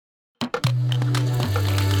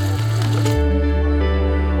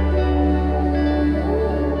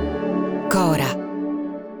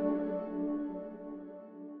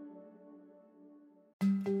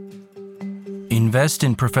Invest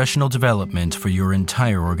in professional development for your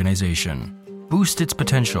entire organization. Boost its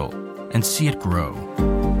potential and see it grow.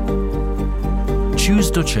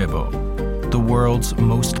 Choose Docebo, the world's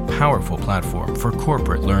most powerful platform for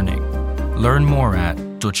corporate learning. Learn more at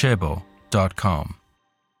docebo.com.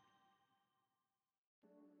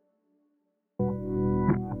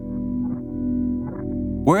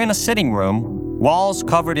 We're in a sitting room, walls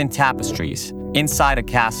covered in tapestries, inside a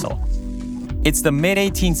castle. It's the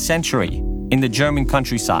mid-18th century in the German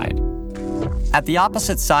countryside. At the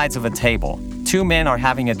opposite sides of a table, two men are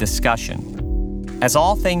having a discussion. As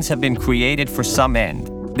all things have been created for some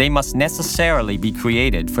end, they must necessarily be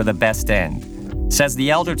created for the best end, says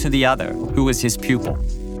the elder to the other, who is his pupil.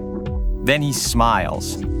 Then he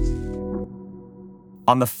smiles.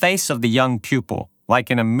 On the face of the young pupil,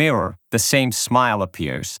 like in a mirror, the same smile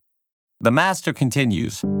appears. The master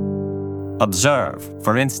continues. Observe,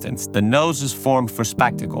 for instance, the nose is formed for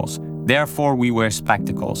spectacles, therefore we wear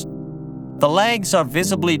spectacles. The legs are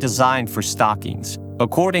visibly designed for stockings,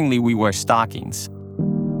 accordingly we wear stockings.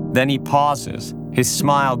 Then he pauses, his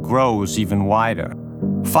smile grows even wider.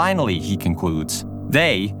 Finally, he concludes,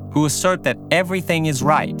 they, who assert that everything is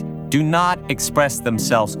right, do not express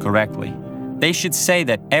themselves correctly. They should say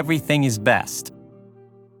that everything is best.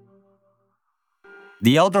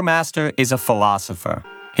 The elder master is a philosopher.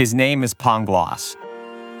 His name is Pangloss.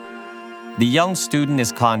 The young student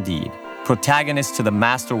is Candide, protagonist to the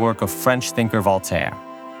masterwork of French thinker Voltaire.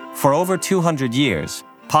 For over 200 years,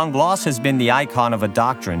 Pangloss has been the icon of a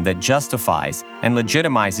doctrine that justifies and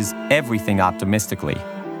legitimizes everything optimistically.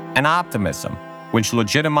 An optimism which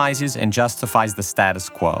legitimizes and justifies the status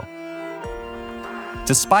quo.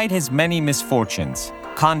 Despite his many misfortunes,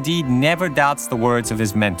 Candide never doubts the words of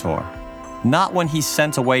his mentor. Not when he's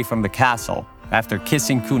sent away from the castle after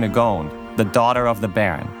kissing Cunegonde, the daughter of the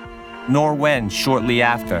Baron, nor when, shortly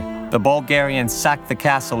after, the Bulgarians sacked the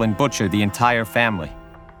castle and butchered the entire family.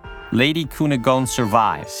 Lady Cunegonde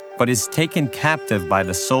survives, but is taken captive by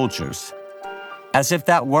the soldiers. As if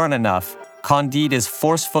that weren't enough, Candide is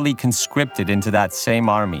forcefully conscripted into that same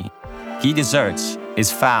army. He deserts,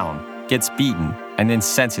 is found, gets beaten, and then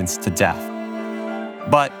sentenced to death.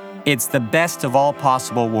 But it's the best of all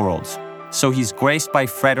possible worlds, so he's graced by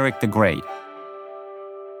Frederick the Great.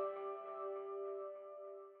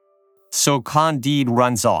 So Candide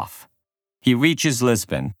runs off. He reaches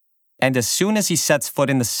Lisbon, and as soon as he sets foot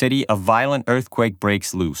in the city, a violent earthquake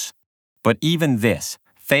breaks loose. But even this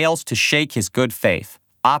fails to shake his good faith,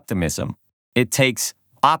 optimism. It takes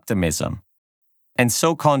optimism. And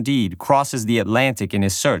so Candide crosses the Atlantic in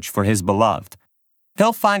his search for his beloved.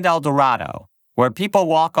 He'll find El Dorado, where people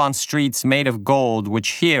walk on streets made of gold, which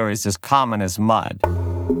here is as common as mud.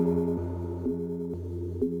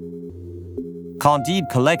 Candide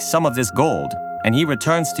collects some of this gold, and he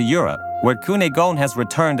returns to Europe, where Cunegonde has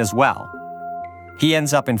returned as well. He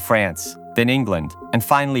ends up in France, then England, and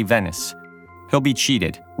finally Venice. He'll be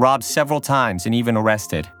cheated, robbed several times, and even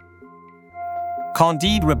arrested.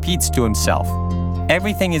 Candide repeats to himself,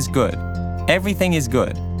 everything is good, everything is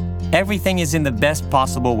good, everything is in the best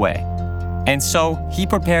possible way. And so, he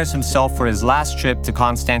prepares himself for his last trip to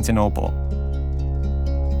Constantinople.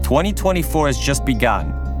 2024 has just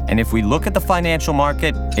begun, and if we look at the financial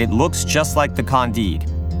market, it looks just like the Candide.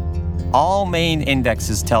 All main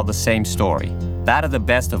indexes tell the same story, that of the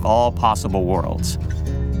best of all possible worlds.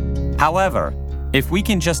 However, if we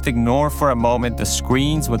can just ignore for a moment the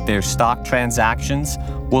screens with their stock transactions,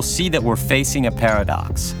 we'll see that we're facing a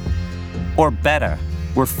paradox. Or better,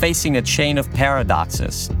 we're facing a chain of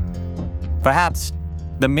paradoxes. Perhaps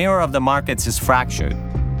the mirror of the markets is fractured,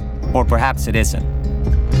 or perhaps it isn't.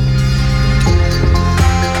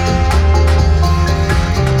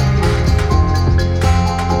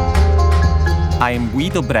 I am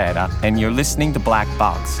Guido Brera, and you're listening to Black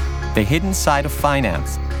Box, The Hidden Side of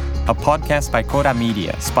Finance, a podcast by Cora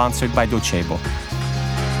Media, sponsored by Docebo.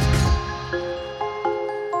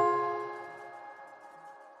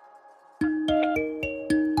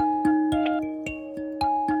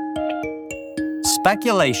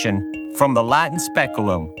 Speculation, from the Latin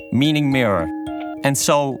speculum, meaning mirror. And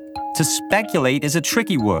so, to speculate is a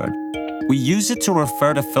tricky word. We use it to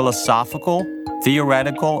refer to philosophical,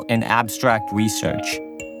 theoretical, and abstract research.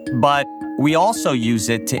 But we also use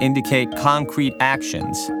it to indicate concrete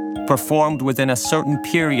actions performed within a certain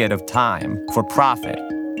period of time for profit.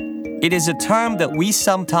 It is a term that we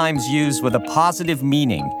sometimes use with a positive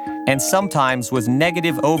meaning and sometimes with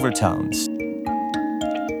negative overtones.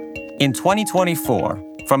 In 2024,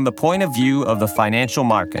 from the point of view of the financial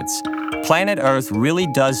markets, planet Earth really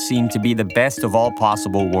does seem to be the best of all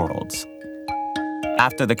possible worlds.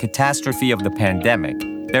 After the catastrophe of the pandemic,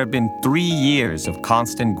 there have been 3 years of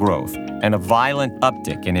constant growth and a violent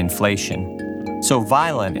uptick in inflation. So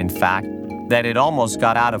violent, in fact, that it almost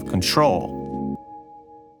got out of control.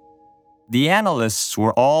 The analysts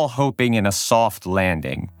were all hoping in a soft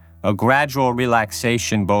landing, a gradual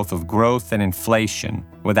relaxation both of growth and inflation,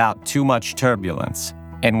 without too much turbulence,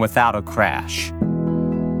 and without a crash.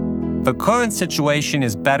 The current situation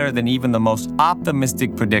is better than even the most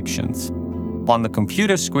optimistic predictions. On the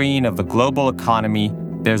computer screen of the global economy,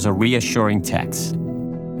 there's a reassuring text.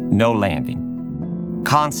 No landing.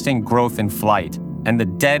 Constant growth in flight, and the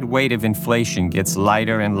dead weight of inflation gets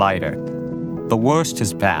lighter and lighter. The worst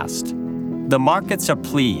has passed. The markets are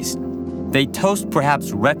pleased. They toast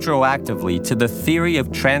perhaps retroactively to the theory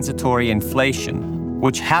of transitory inflation,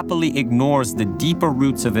 which happily ignores the deeper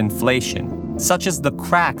roots of inflation, such as the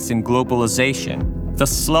cracks in globalization, the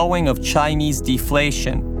slowing of Chinese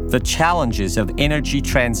deflation, the challenges of energy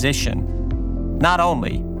transition. Not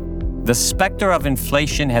only, the specter of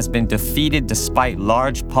inflation has been defeated despite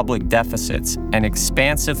large public deficits and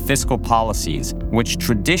expansive fiscal policies, which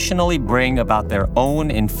traditionally bring about their own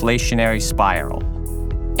inflationary spiral.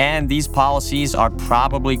 And these policies are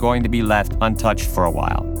probably going to be left untouched for a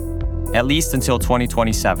while, at least until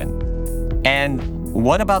 2027. And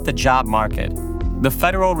what about the job market? The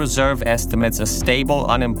Federal Reserve estimates a stable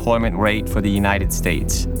unemployment rate for the United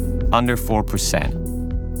States, under 4%.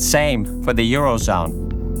 Same for the Eurozone.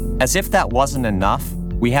 As if that wasn't enough,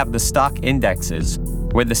 we have the stock indexes,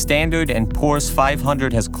 where the Standard & Poor's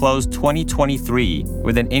 500 has closed 2023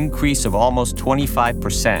 with an increase of almost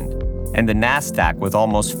 25%, and the Nasdaq with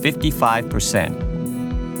almost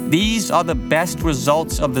 55%. These are the best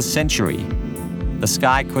results of the century. The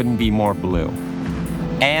sky couldn't be more blue.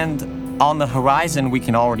 And on the horizon, we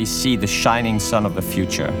can already see the shining sun of the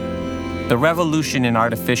future. The revolution in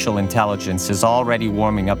artificial intelligence is already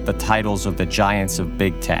warming up the titles of the giants of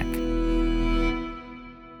big tech.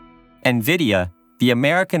 NVIDIA, the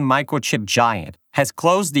American microchip giant, has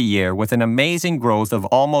closed the year with an amazing growth of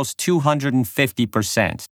almost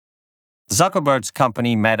 250%. Zuckerberg's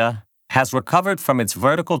company, Meta, has recovered from its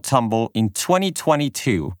vertical tumble in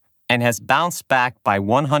 2022 and has bounced back by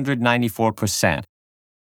 194%.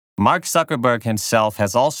 Mark Zuckerberg himself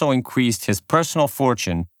has also increased his personal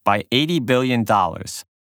fortune by $80 billion.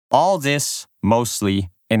 All this, mostly,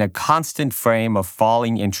 in a constant frame of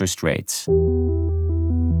falling interest rates.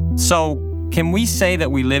 So, can we say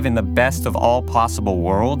that we live in the best of all possible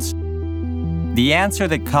worlds? The answer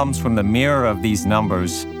that comes from the mirror of these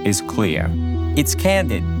numbers is clear. It's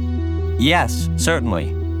candid. Yes, certainly.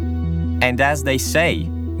 And as they say,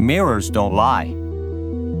 mirrors don't lie.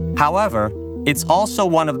 However, it's also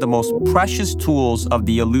one of the most precious tools of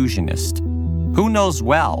the illusionist, who knows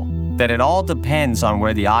well that it all depends on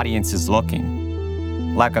where the audience is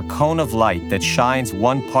looking, like a cone of light that shines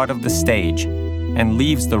one part of the stage and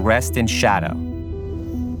leaves the rest in shadow.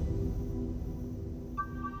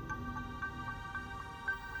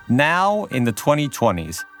 Now, in the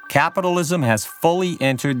 2020s, capitalism has fully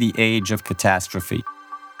entered the age of catastrophe.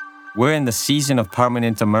 We're in the season of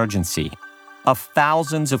permanent emergency, of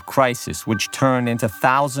thousands of crises which turn into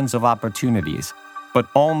thousands of opportunities, but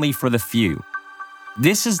only for the few.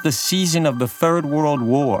 This is the season of the Third World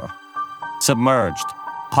War. Submerged,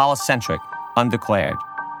 polycentric, undeclared.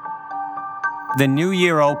 The new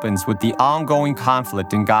year opens with the ongoing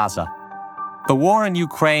conflict in Gaza. The war in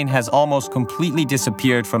Ukraine has almost completely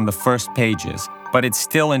disappeared from the first pages, but it's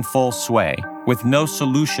still in full sway, with no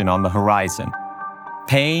solution on the horizon.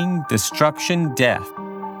 Pain, destruction, death,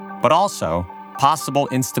 but also possible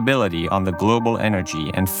instability on the global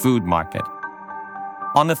energy and food market.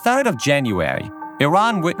 On the 3rd of January,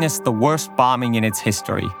 Iran witnessed the worst bombing in its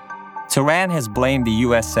history. Tehran has blamed the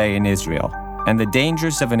USA and Israel, and the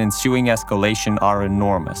dangers of an ensuing escalation are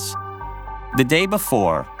enormous. The day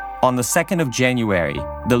before, on the 2nd of January,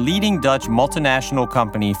 the leading Dutch multinational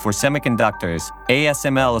company for semiconductors,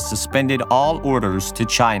 ASML, suspended all orders to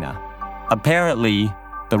China. Apparently,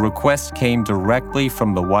 the request came directly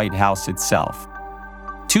from the White House itself.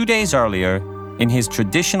 2 days earlier, in his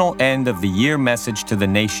traditional end-of-the-year message to the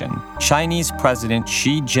nation, Chinese President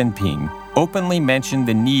Xi Jinping openly mentioned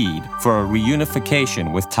the need for a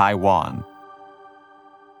reunification with Taiwan.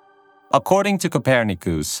 According to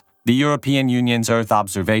Copernicus, the European Union's Earth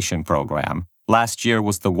observation program, last year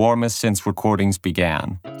was the warmest since recordings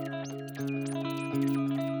began.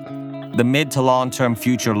 The mid to long-term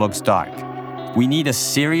future looks dark. We need a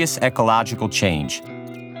serious ecological change.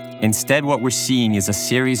 Instead, what we're seeing is a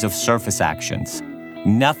series of surface actions.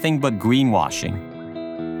 Nothing but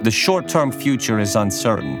greenwashing. The short-term future is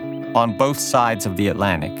uncertain on both sides of the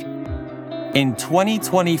Atlantic. In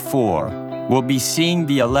 2024, we'll be seeing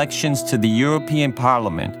the elections to the European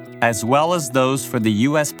Parliament, as well as those for the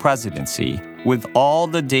US presidency, with all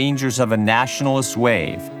the dangers of a nationalist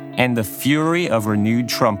wave and the fury of renewed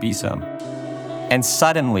Trumpism. And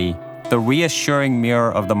suddenly, the reassuring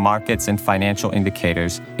mirror of the markets and financial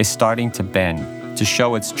indicators is starting to bend, to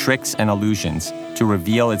show its tricks and illusions, to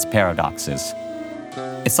reveal its paradoxes.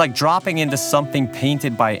 It's like dropping into something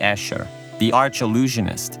painted by Escher, the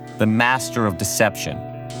arch-illusionist, the master of deception.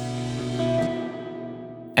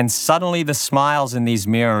 And suddenly the smiles in these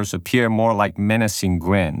mirrors appear more like menacing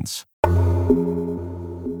grins.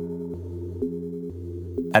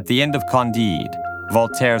 At the end of Candide,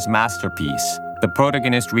 Voltaire's masterpiece, the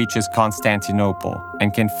protagonist reaches Constantinople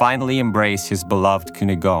and can finally embrace his beloved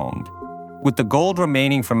Cunegonde. With the gold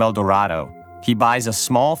remaining from El Dorado, he buys a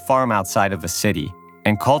small farm outside of the city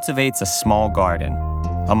and cultivates a small garden,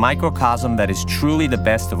 a microcosm that is truly the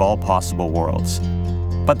best of all possible worlds.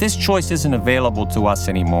 But this choice isn't available to us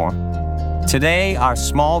anymore. Today, our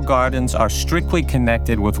small gardens are strictly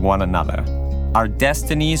connected with one another. Our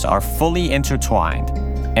destinies are fully intertwined,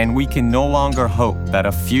 and we can no longer hope that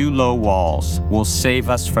a few low walls will save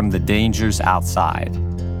us from the dangers outside.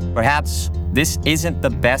 Perhaps this isn't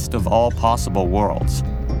the best of all possible worlds,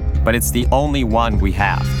 but it's the only one we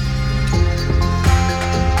have.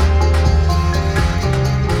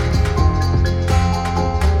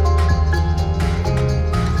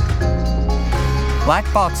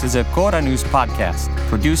 Black Box is a Cora News podcast,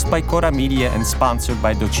 produced by Cora Media and sponsored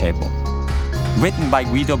by Docebo. Written by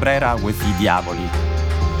Guido Brera with I Diavoli.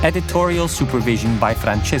 Editorial supervision by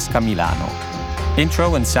Francesca Milano.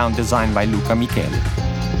 Intro and sound design by Luca Micheli.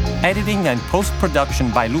 Editing and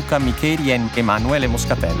post-production by Luca Micheli and Emanuele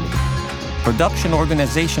Moscatelli. Production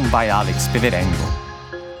organization by Alex Peverengo.